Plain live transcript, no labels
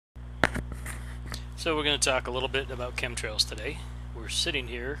So we're going to talk a little bit about chemtrails today. We're sitting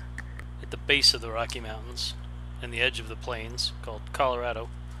here at the base of the Rocky Mountains and the edge of the plains called Colorado.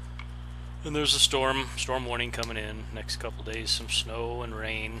 And there's a storm warning coming in next couple days, some snow and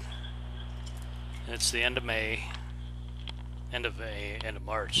rain. And it's the end of end of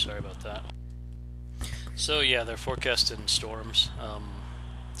March, sorry about that. So yeah, they're forecasting storms.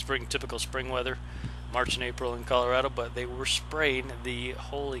 Typical spring weather, March and April in Colorado, but they were spraying the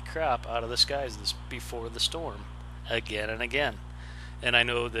holy crap out of the skies before the storm, again and again. And I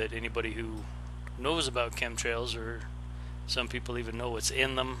know that anybody who knows about chemtrails, or some people even know what's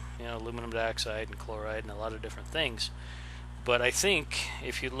in them, aluminum dioxide and chloride and a lot of different things. But I think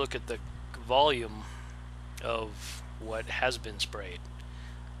if you look at the volume of what has been sprayed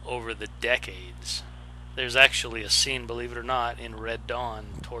over the decades, there's actually a scene, believe it or not, in Red Dawn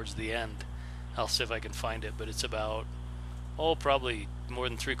towards the end. I'll see if I can find it, but it's about, probably more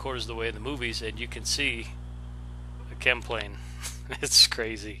than 3/4 of the way in the movies, and you can see a chem plane. It's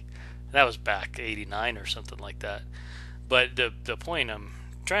crazy. That was back 89 or something like that. But the point I'm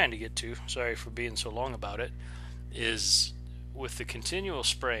trying to get to, sorry for being so long about it, is with the continual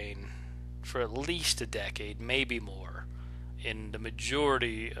spraying for at least a decade, maybe more, in the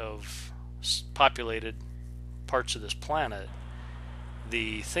majority of populated parts of this planet,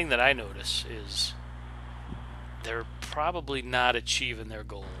 the thing that I notice is they're probably not achieving their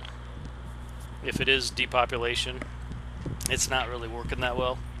goal. If it is depopulation, it's not really working that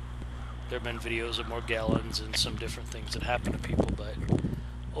well. There have been videos of Morgellons and some different things that happen to people, but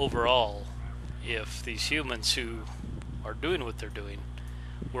overall, if these humans who are doing what they're doing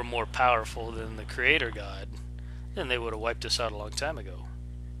were more powerful than the Creator God, then they would have wiped us out a long time ago.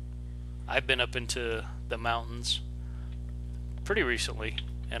 I've been up into the mountains pretty recently,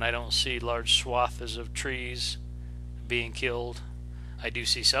 and I don't see large swaths of trees being killed. I do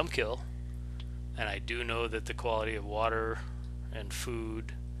see some kill, and I do know that the quality of water and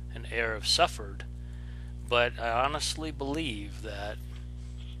food and air have suffered, but I honestly believe that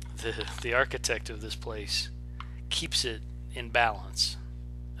the architect of this place keeps it in balance,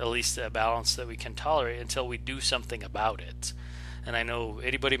 at least a balance that we can tolerate until we do something about it. And I know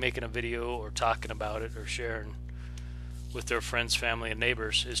anybody making a video or talking about it or sharing with their friends, family, and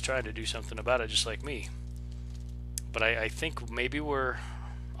neighbors is trying to do something about it, just like me. But I think maybe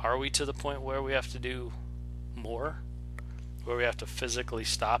are we to the point where we have to do more? Where we have to physically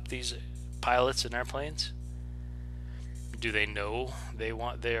stop these pilots and airplanes? Do they know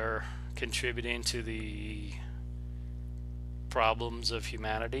they're contributing to the problems of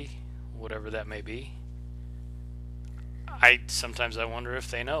humanity, whatever that may be? Sometimes I wonder if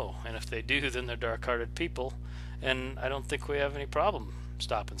they know, and if they do, then they're dark-hearted people, and I don't think we have any problem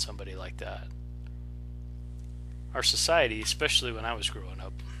stopping somebody like that. Our society, especially when I was growing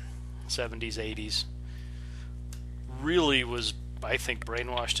up, 70s, 80s, really was, I think,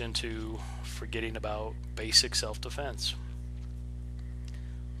 brainwashed into forgetting about basic self-defense.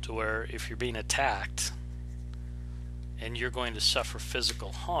 To where if you're being attacked and you're going to suffer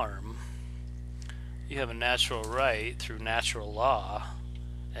physical harm, you have a natural right through natural law,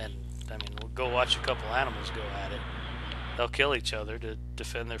 and we'll go watch a couple animals go at it. They'll kill each other to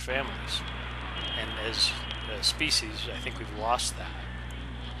defend their families. And as a species, I think we've lost that.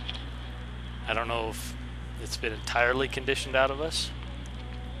 I don't know if it's been entirely conditioned out of us,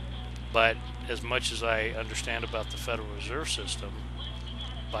 but as much as I understand about the Federal Reserve System,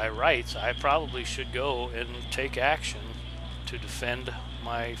 by rights, I probably should go and take action to defend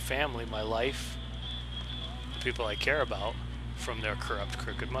my family, my life, the people I care about, from their corrupt,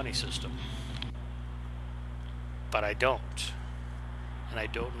 crooked money system. But I don't. And I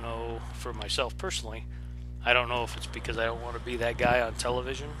don't know, for myself personally, I don't know if it's because I don't want to be that guy on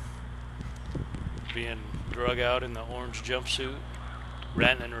television, being drug out in the orange jumpsuit,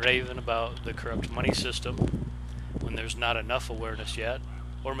 ranting and raving about the corrupt money system when there's not enough awareness yet.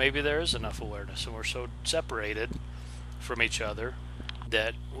 Or maybe there is enough awareness and we're so separated from each other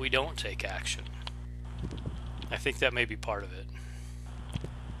that we don't take action. I think that may be part of it.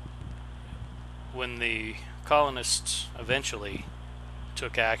 When the colonists eventually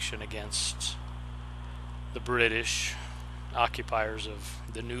took action against the British occupiers of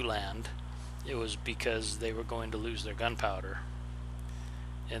the new land, it was because they were going to lose their gunpowder.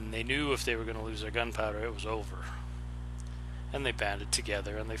 And they knew if they were going to lose their gunpowder, it was over. And they banded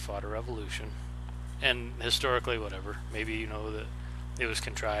together and they fought a revolution. And historically, whatever, maybe you know that it was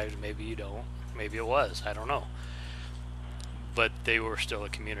contrived, maybe you don't, maybe it was, I don't know. But they were still a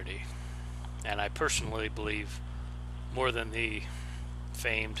community. And I personally believe more than the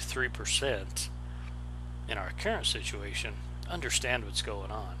famed 3% in our current situation understand what's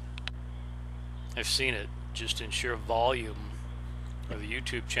going on. I've seen it just in sheer volume of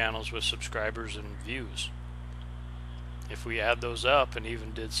YouTube channels with subscribers and views. If we add those up and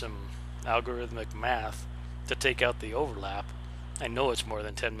even did some algorithmic math to take out the overlap, I know it's more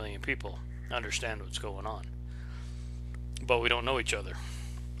than 10 million people understand what's going on. But we don't know each other.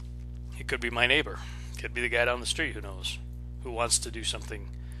 It could be my neighbor. It could be the guy down the street who knows, who wants to do something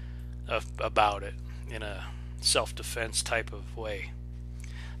about it in a self-defense type of way.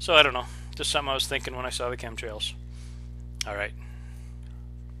 So I don't know. Just something I was thinking when I saw the chemtrails. Alright.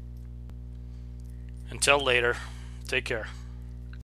 Until later, take care.